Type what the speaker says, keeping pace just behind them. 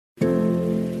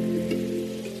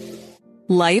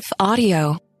Life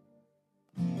Audio.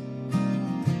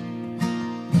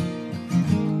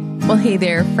 Well, hey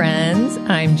there, friends.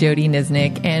 I'm Jody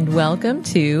Nisnik, and welcome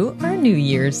to our New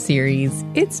Year's series.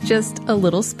 It's just a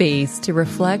little space to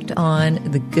reflect on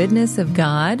the goodness of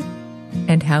God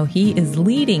and how He is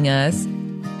leading us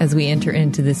as we enter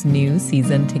into this new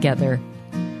season together.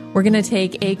 We're going to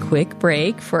take a quick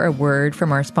break for a word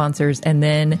from our sponsors, and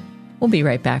then we'll be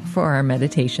right back for our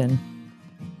meditation.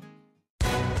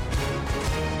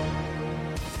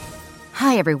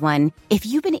 Hi, everyone. If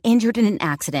you've been injured in an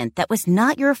accident that was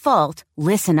not your fault,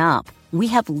 listen up. We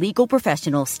have legal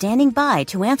professionals standing by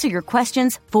to answer your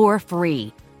questions for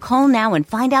free. Call now and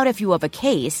find out if you have a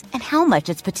case and how much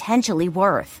it's potentially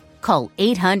worth. Call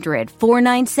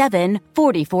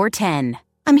 800-497-4410.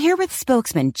 I'm here with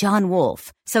spokesman John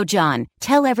Wolf. So, John,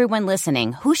 tell everyone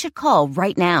listening who should call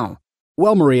right now.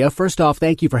 Well, Maria, first off,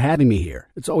 thank you for having me here.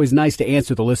 It's always nice to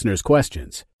answer the listeners'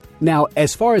 questions. Now,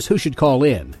 as far as who should call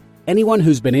in, anyone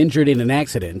who's been injured in an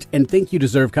accident and think you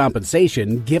deserve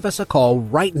compensation, give us a call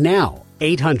right now.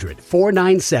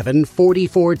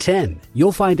 800-497-4410.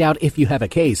 You'll find out if you have a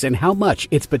case and how much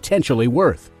it's potentially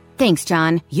worth. Thanks,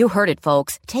 John. You heard it,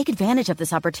 folks. Take advantage of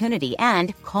this opportunity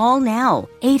and call now.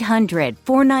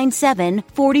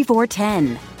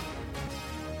 800-497-4410.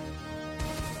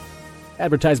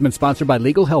 Advertisement sponsored by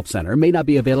Legal Help Center. May not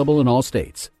be available in all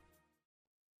states.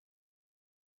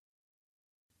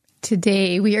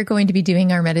 Today, we are going to be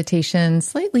doing our meditation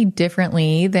slightly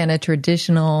differently than a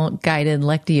traditional guided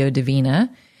Lectio Divina.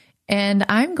 And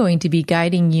I'm going to be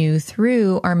guiding you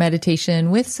through our meditation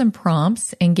with some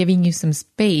prompts and giving you some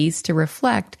space to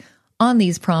reflect on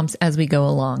these prompts as we go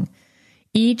along.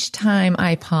 Each time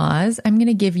I pause, I'm going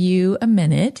to give you a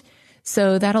minute.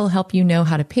 So that'll help you know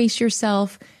how to pace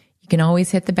yourself. You can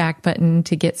always hit the back button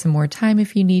to get some more time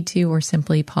if you need to, or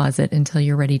simply pause it until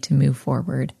you're ready to move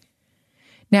forward.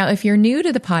 Now, if you're new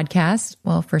to the podcast,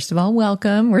 well, first of all,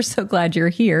 welcome. We're so glad you're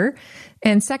here.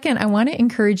 And second, I want to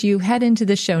encourage you, head into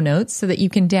the show notes so that you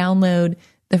can download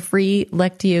the free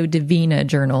Lectio Divina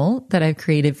journal that I've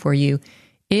created for you.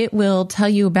 It will tell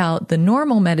you about the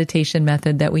normal meditation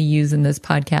method that we use in this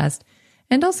podcast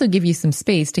and also give you some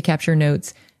space to capture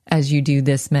notes as you do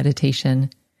this meditation.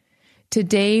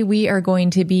 Today, we are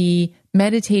going to be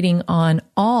meditating on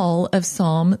all of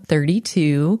Psalm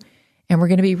 32, and we're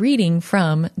going to be reading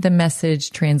from the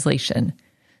Message translation.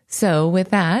 So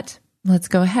with that, let's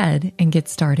go ahead and get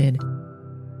started.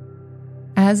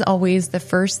 As always, the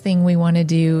first thing we want to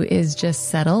do is just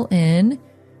settle in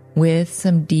with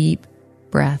some deep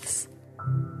breaths.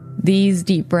 These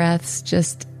deep breaths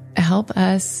just help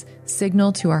us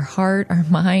signal to our heart, our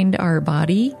mind, our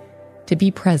body to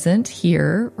be present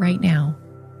here right now.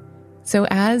 So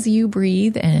as you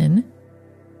breathe in,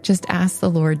 just ask the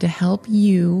Lord to help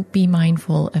you be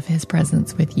mindful of His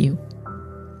presence with you.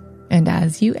 And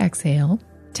as you exhale,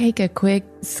 take a quick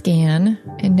scan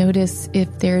and notice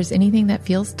if there's anything that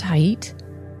feels tight.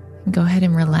 Go ahead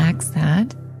and relax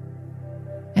that.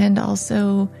 And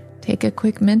also take a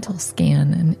quick mental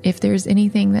scan. And if there's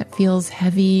anything that feels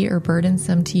heavy or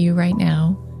burdensome to you right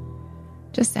now,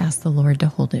 just ask the Lord to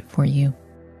hold it for you.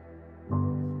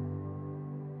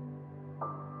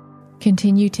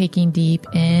 Continue taking deep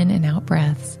in and out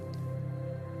breaths.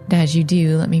 And as you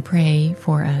do, let me pray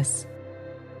for us.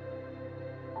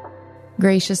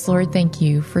 Gracious Lord, thank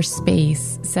you for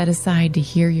space set aside to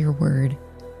hear your word.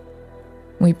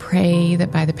 We pray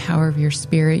that by the power of your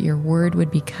Spirit, your word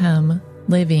would become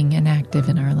living and active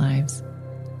in our lives.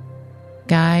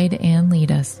 Guide and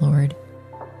lead us, Lord.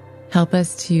 Help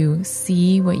us to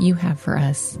see what you have for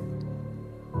us.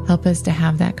 Help us to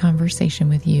have that conversation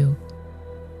with you.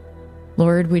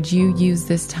 Lord, would you use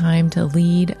this time to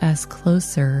lead us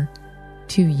closer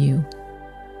to you?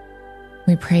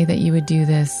 We pray that you would do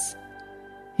this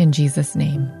in Jesus'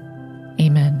 name.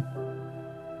 Amen.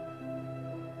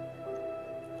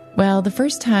 Well, the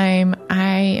first time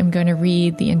I am going to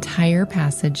read the entire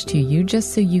passage to you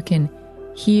just so you can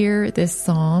hear this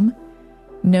psalm,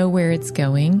 know where it's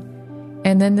going.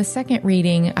 And then the second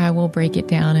reading, I will break it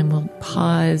down and we'll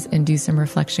pause and do some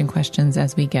reflection questions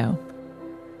as we go.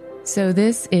 So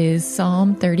this is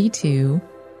Psalm 32,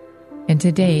 and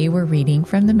today we're reading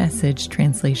from the Message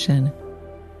translation.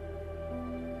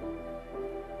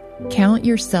 Count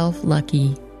yourself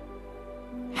lucky.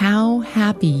 How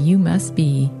happy you must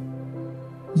be.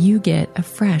 You get a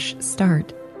fresh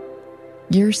start.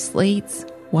 Your slate's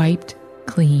wiped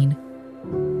clean.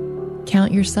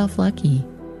 Count yourself lucky.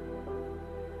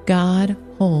 God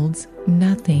holds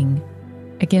nothing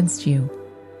against you,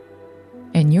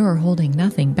 and you're holding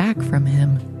nothing back from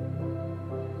Him.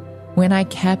 When I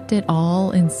kept it all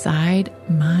inside,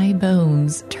 my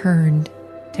bones turned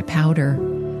to powder.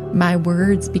 My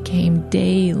words became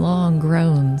day-long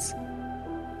groans.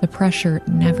 The pressure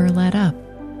never let up.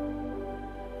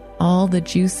 All the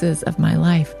juices of my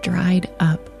life dried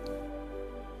up.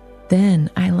 Then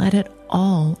I let it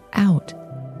all out.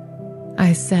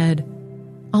 I said,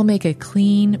 I'll make a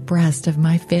clean breast of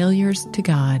my failures to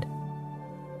God.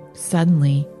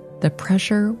 Suddenly, the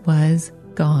pressure was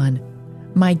gone.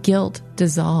 My guilt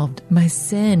dissolved. My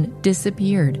sin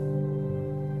disappeared.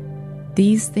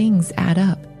 These things add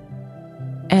up.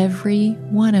 Every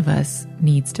one of us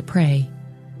needs to pray.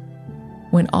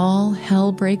 When all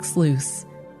hell breaks loose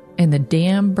and the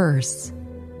dam bursts,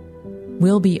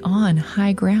 we'll be on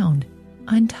high ground,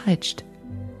 untouched.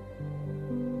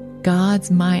 God's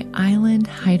my island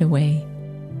hideaway,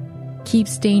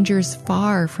 keeps dangers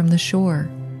far from the shore,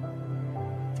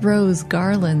 throws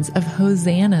garlands of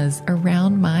hosannas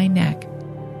around my neck.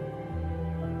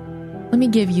 Let me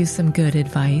give you some good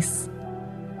advice.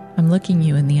 I'm looking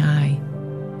you in the eye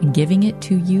and giving it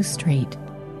to you straight.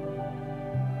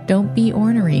 Don't be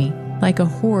ornery like a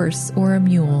horse or a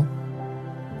mule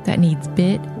that needs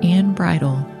bit and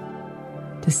bridle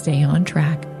to stay on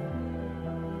track.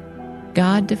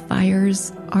 God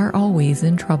defiers are always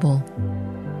in trouble.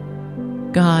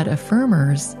 God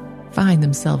affirmers find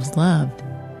themselves loved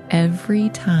every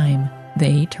time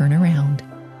they turn around.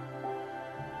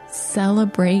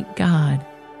 Celebrate God.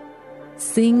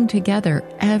 Sing together,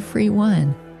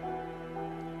 everyone.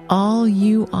 All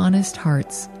you honest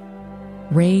hearts,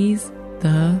 raise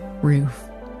the roof.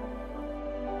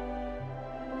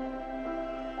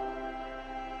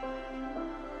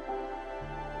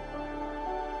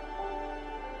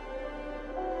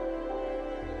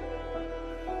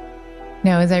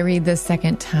 Now, as I read this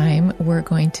second time, we're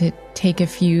going to take a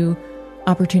few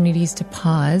opportunities to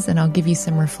pause, and I'll give you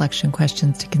some reflection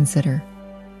questions to consider.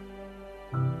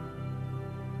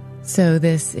 So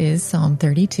this is Psalm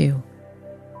 32.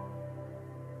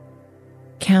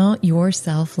 Count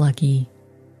yourself lucky.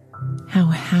 How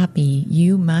happy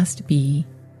you must be.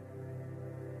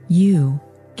 You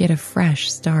get a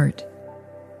fresh start.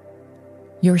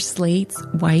 Your slate's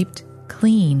wiped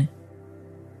clean.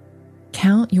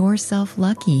 Count yourself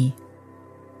lucky.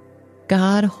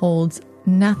 God holds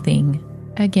nothing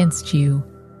against you,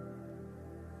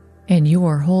 and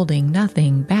you're holding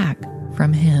nothing back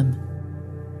from Him.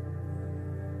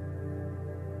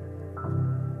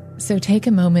 So take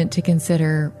a moment to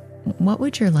consider, what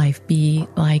would your life be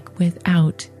like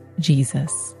without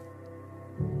Jesus?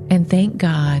 And thank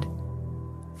God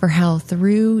for how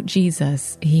through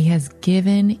Jesus He has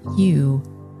given you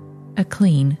a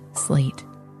clean slate.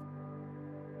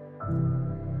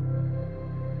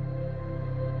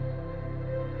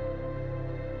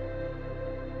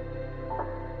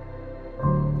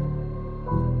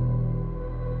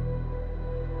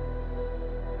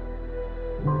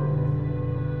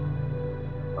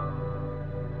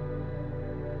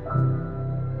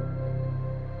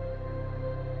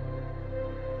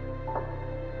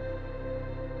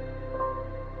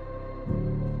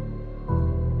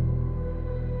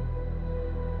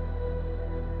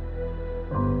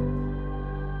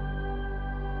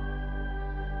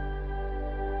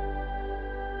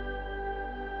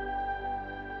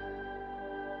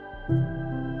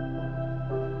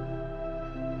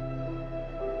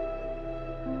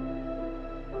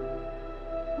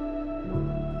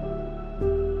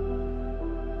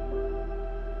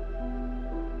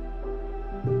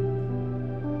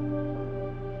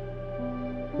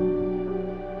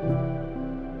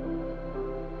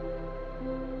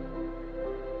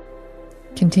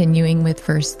 Continuing with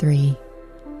verse 3.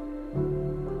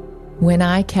 When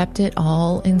I kept it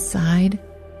all inside,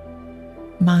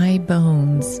 my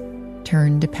bones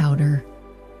turned to powder.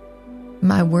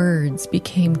 My words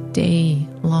became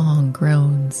day-long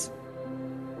groans.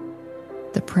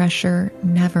 The pressure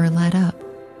never let up.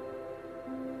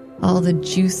 All the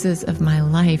juices of my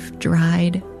life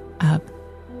dried up.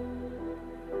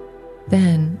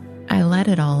 Then I let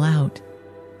it all out.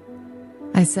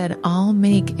 I said, I'll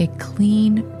make a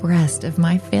clean breast of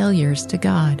my failures to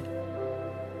God.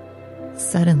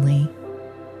 Suddenly,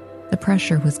 the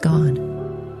pressure was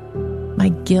gone. My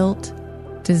guilt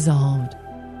dissolved.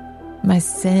 My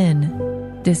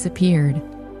sin disappeared.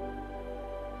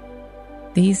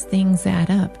 These things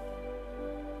add up.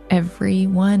 Every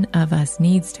one of us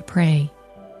needs to pray.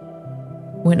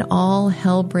 When all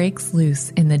hell breaks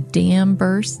loose and the dam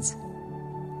bursts,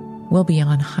 we'll be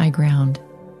on high ground,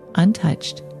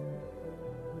 untouched.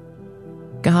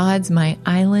 God's my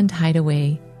island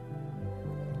hideaway,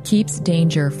 keeps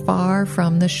danger far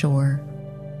from the shore,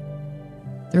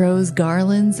 throws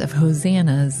garlands of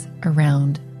hosannas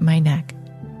around my neck.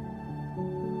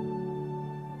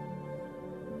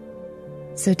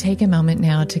 So take a moment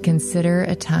now to consider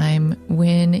a time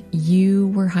when you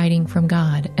were hiding from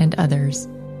God and others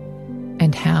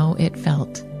and how it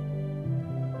felt.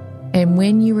 And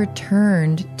when you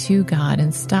returned to God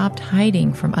and stopped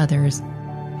hiding from others,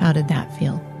 how did that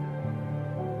feel?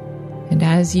 And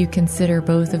as you consider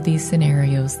both of these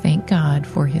scenarios, thank God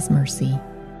for His mercy.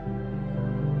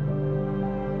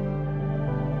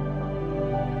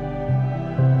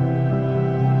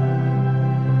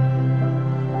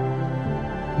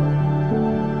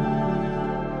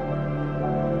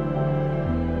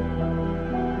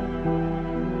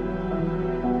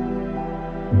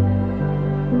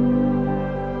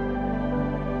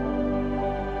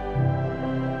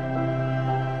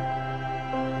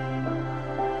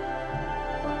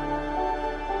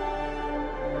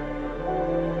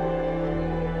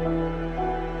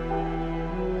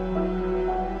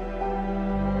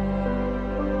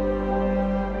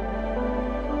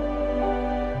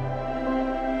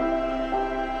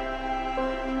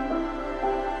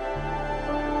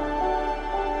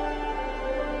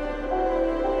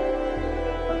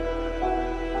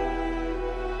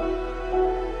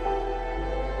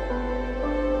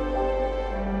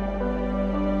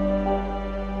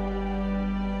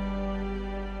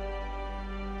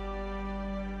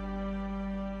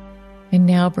 And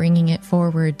now bringing it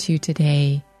forward to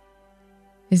today,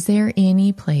 is there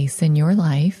any place in your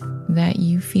life that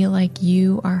you feel like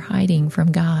you are hiding from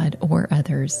God or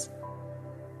others?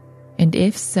 And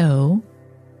if so,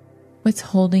 what's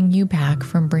holding you back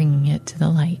from bringing it to the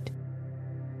light?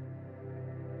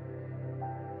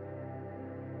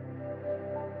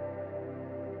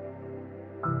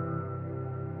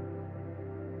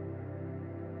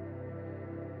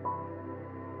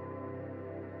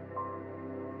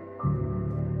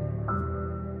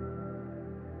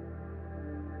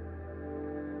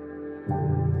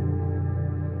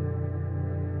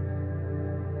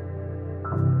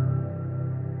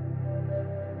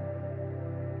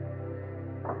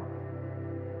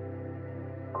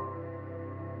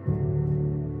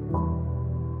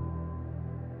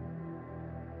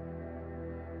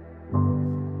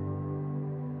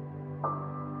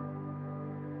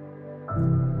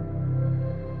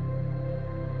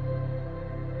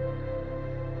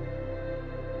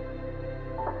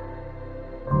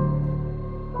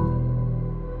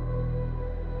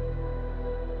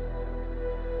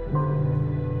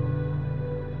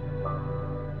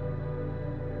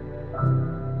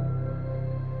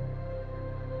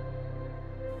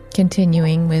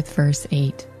 Continuing with verse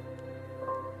 8.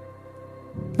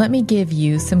 Let me give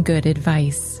you some good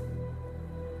advice.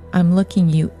 I'm looking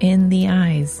you in the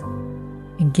eyes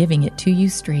and giving it to you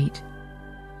straight.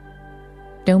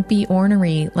 Don't be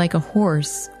ornery like a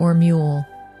horse or mule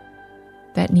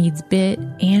that needs bit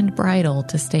and bridle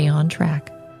to stay on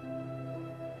track.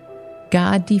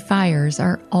 God defiers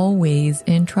are always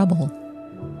in trouble.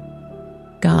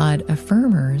 God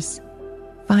affirmers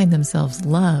find themselves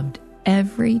loved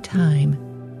every time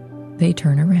they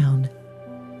turn around.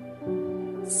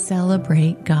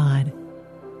 Celebrate God.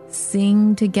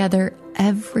 Sing together,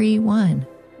 everyone.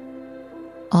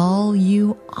 All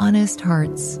you honest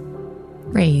hearts,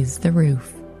 raise the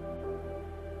roof.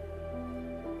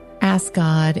 Ask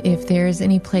God if there's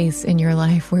any place in your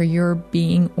life where you're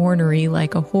being ornery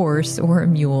like a horse or a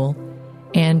mule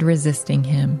and resisting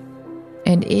Him.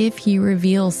 And if He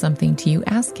reveals something to you,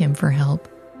 ask Him for help.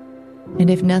 And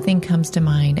if nothing comes to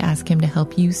mind, ask Him to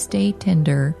help you stay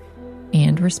tender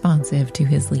and responsive to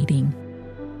His leading.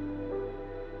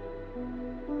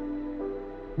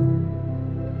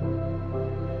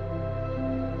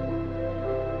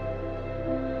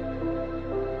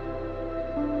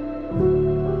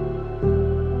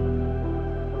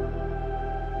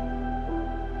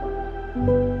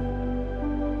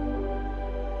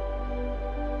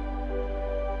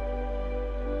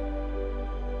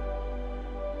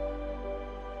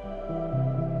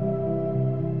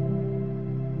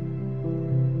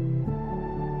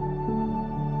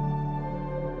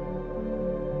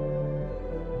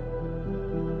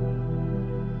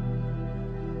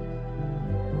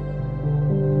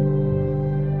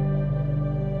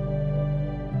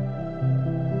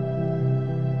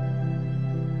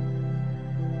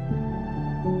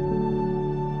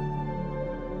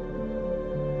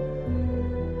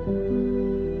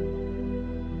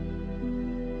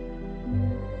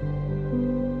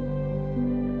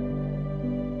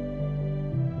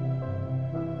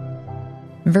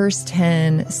 Verse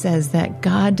 10 says that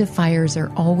God defiers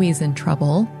are always in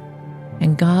trouble,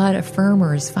 and God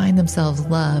affirmers find themselves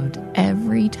loved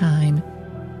every time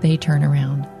they turn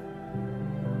around.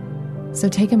 So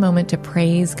take a moment to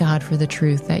praise God for the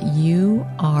truth that you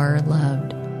are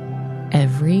loved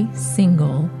every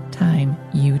single time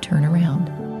you turn around.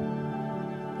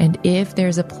 And if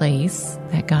there's a place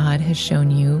that God has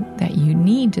shown you that you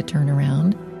need to turn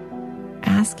around,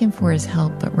 ask Him for His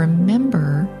help, but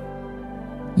remember,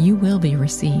 you will be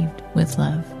received with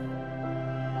love.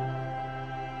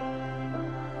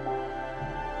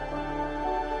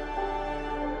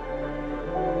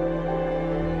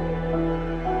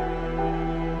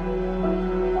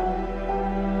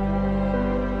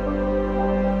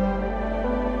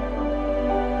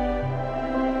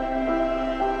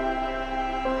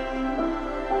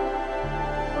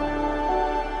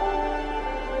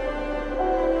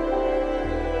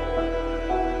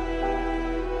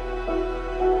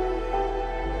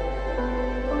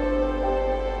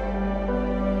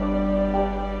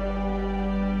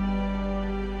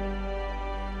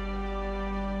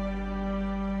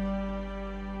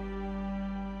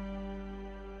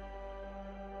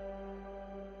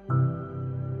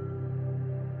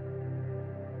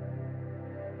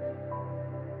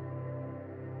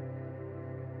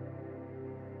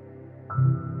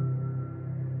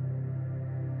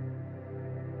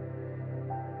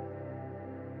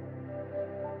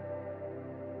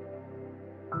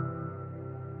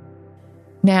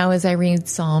 Now, as I read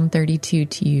Psalm 32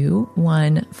 to you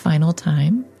one final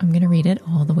time, I'm going to read it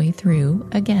all the way through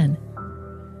again.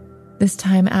 This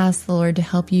time, ask the Lord to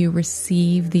help you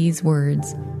receive these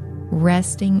words,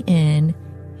 resting in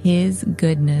His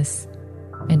goodness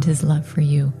and His love for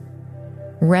you,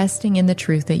 resting in the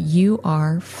truth that you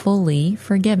are fully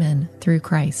forgiven through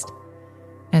Christ,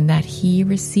 and that He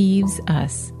receives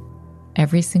us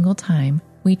every single time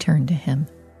we turn to Him.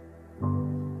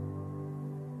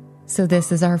 So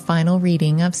this is our final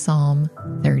reading of Psalm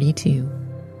 32.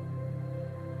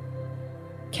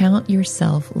 Count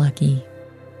yourself lucky.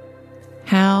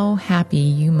 How happy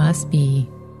you must be.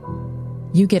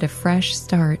 You get a fresh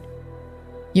start.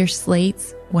 Your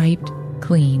slate's wiped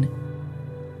clean.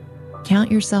 Count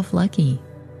yourself lucky.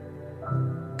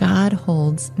 God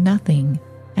holds nothing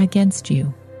against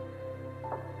you,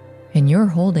 and you're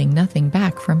holding nothing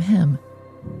back from Him.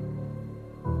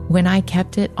 When I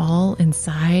kept it all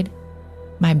inside,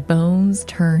 my bones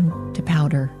turned to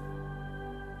powder.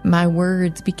 My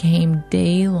words became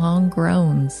day-long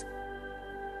groans.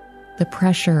 The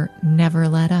pressure never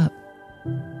let up.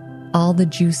 All the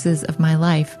juices of my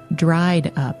life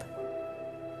dried up.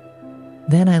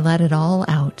 Then I let it all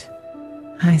out.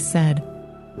 I said,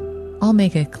 I'll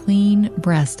make a clean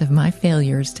breast of my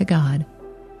failures to God.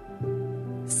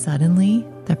 Suddenly,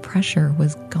 the pressure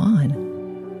was gone.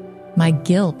 My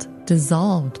guilt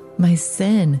dissolved. My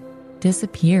sin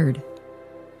disappeared.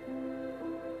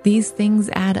 These things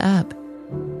add up.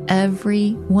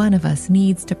 Every one of us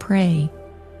needs to pray.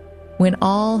 When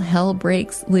all hell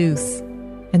breaks loose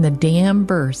and the dam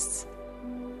bursts,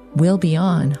 we'll be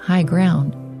on high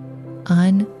ground,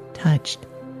 untouched.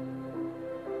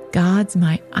 God's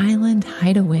my island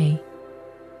hideaway,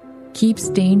 keeps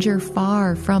danger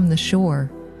far from the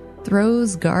shore,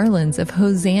 throws garlands of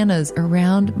hosannas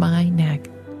around my neck.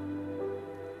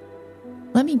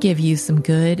 Let me give you some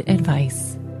good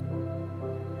advice.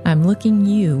 I'm looking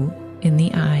you in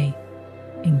the eye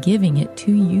and giving it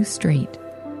to you straight.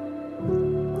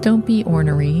 Don't be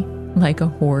ornery like a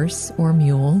horse or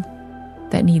mule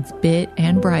that needs bit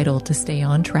and bridle to stay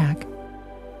on track.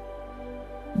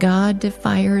 God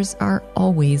defiers are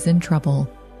always in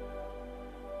trouble.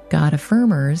 God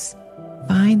affirmers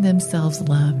find themselves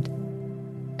loved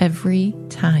every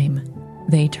time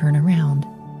they turn around.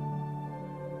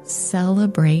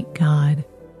 Celebrate God.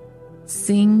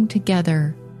 Sing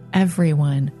together,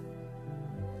 everyone.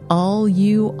 All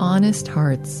you honest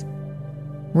hearts,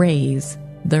 raise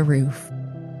the roof.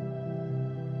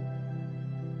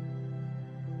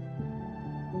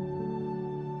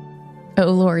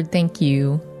 Oh Lord, thank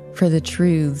you for the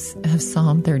truths of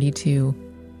Psalm 32.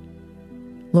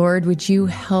 Lord, would you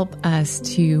help us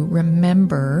to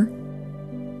remember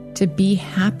to be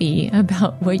happy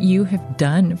about what you have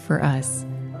done for us.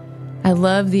 I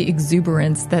love the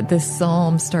exuberance that this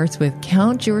psalm starts with.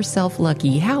 Count yourself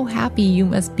lucky. How happy you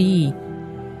must be.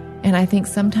 And I think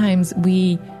sometimes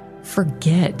we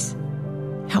forget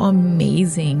how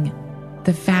amazing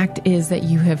the fact is that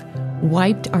you have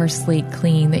wiped our slate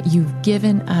clean, that you've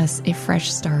given us a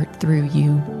fresh start through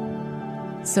you.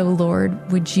 So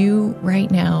Lord, would you right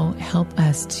now help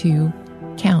us to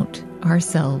count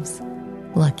ourselves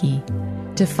lucky,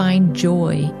 to find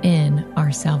joy in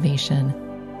our salvation.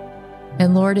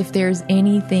 And Lord, if there's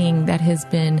anything that has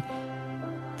been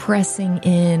pressing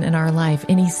in our life,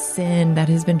 any sin that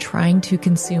has been trying to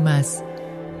consume us,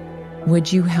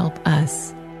 would you help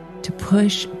us to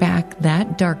push back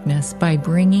that darkness by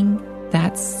bringing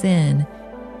that sin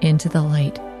into the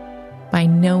light, by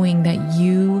knowing that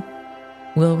you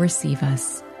will receive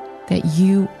us, that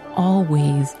you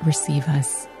always receive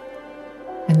us,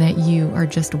 and that you are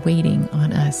just waiting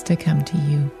on us to come to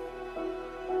you.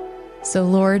 So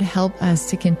Lord, help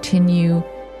us to continue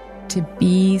to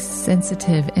be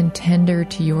sensitive and tender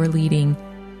to your leading.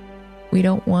 We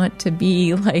don't want to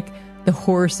be like the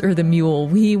horse or the mule.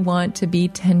 We want to be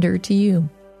tender to you.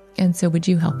 And so would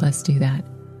you help us do that?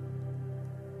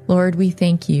 Lord, we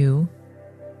thank you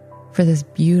for this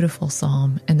beautiful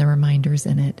psalm and the reminders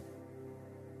in it.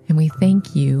 And we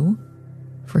thank you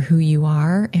for who you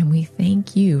are, and we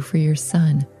thank you for your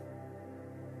Son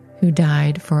who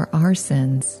died for our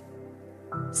sins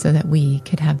so that we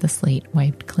could have the slate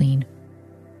wiped clean.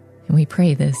 And we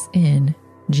pray this in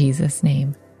Jesus'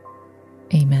 name.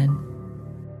 Amen.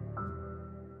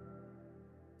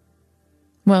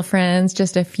 Well, friends,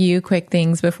 just a few quick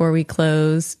things before we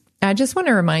close. I just want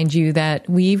to remind you that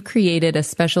we've created a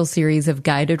special series of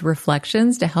guided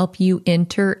reflections to help you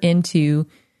enter into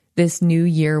this new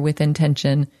year with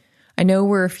intention. I know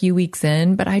we're a few weeks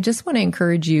in, but I just want to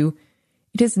encourage you,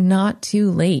 it is not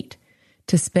too late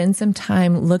to spend some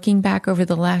time looking back over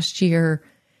the last year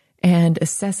and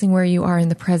assessing where you are in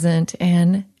the present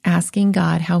and asking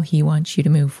God how He wants you to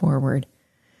move forward.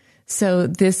 So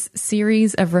this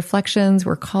series of reflections,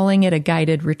 we're calling it a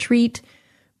guided retreat,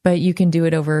 but you can do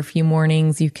it over a few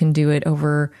mornings. You can do it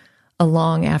over a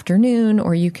long afternoon,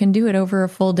 or you can do it over a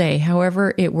full day,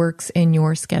 however it works in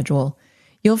your schedule.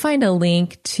 You'll find a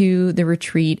link to the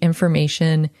retreat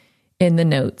information in the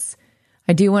notes.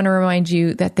 I do want to remind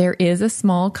you that there is a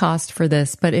small cost for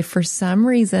this, but if for some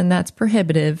reason that's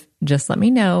prohibitive, just let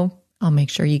me know. I'll make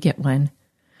sure you get one.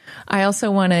 I also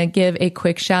want to give a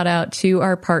quick shout out to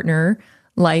our partner,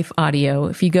 Life Audio.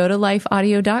 If you go to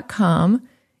lifeaudio.com,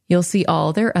 you'll see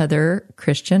all their other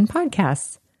Christian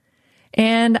podcasts.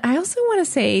 And I also want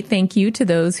to say thank you to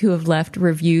those who have left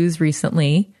reviews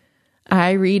recently.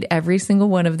 I read every single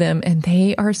one of them, and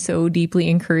they are so deeply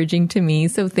encouraging to me.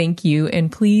 So thank you.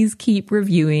 And please keep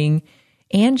reviewing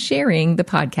and sharing the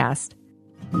podcast.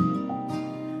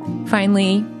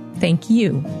 Finally, thank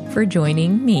you for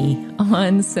joining me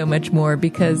on So Much More,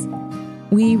 because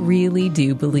we really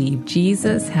do believe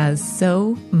Jesus has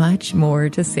so much more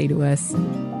to say to us,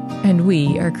 and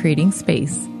we are creating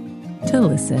space to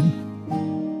listen.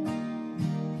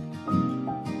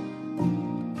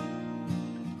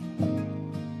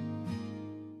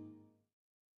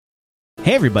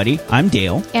 Hey everybody, I'm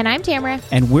Dale. And I'm Tamara.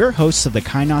 And we're hosts of the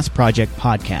Kainos Project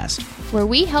podcast, where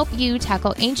we help you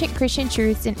tackle ancient Christian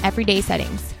truths in everyday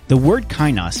settings. The word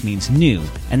Kainos means new,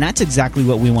 and that's exactly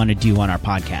what we want to do on our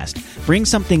podcast. Bring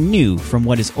something new from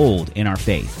what is old in our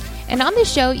faith. And on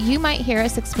this show, you might hear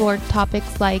us explore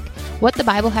topics like what the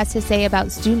Bible has to say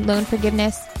about student loan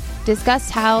forgiveness, discuss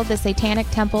how the Satanic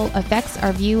Temple affects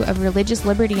our view of religious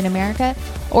liberty in America,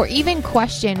 or even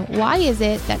question why is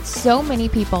it that so many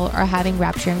people are having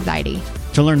rapture anxiety.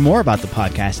 To learn more about the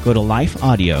podcast, go to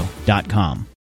lifeaudio.com.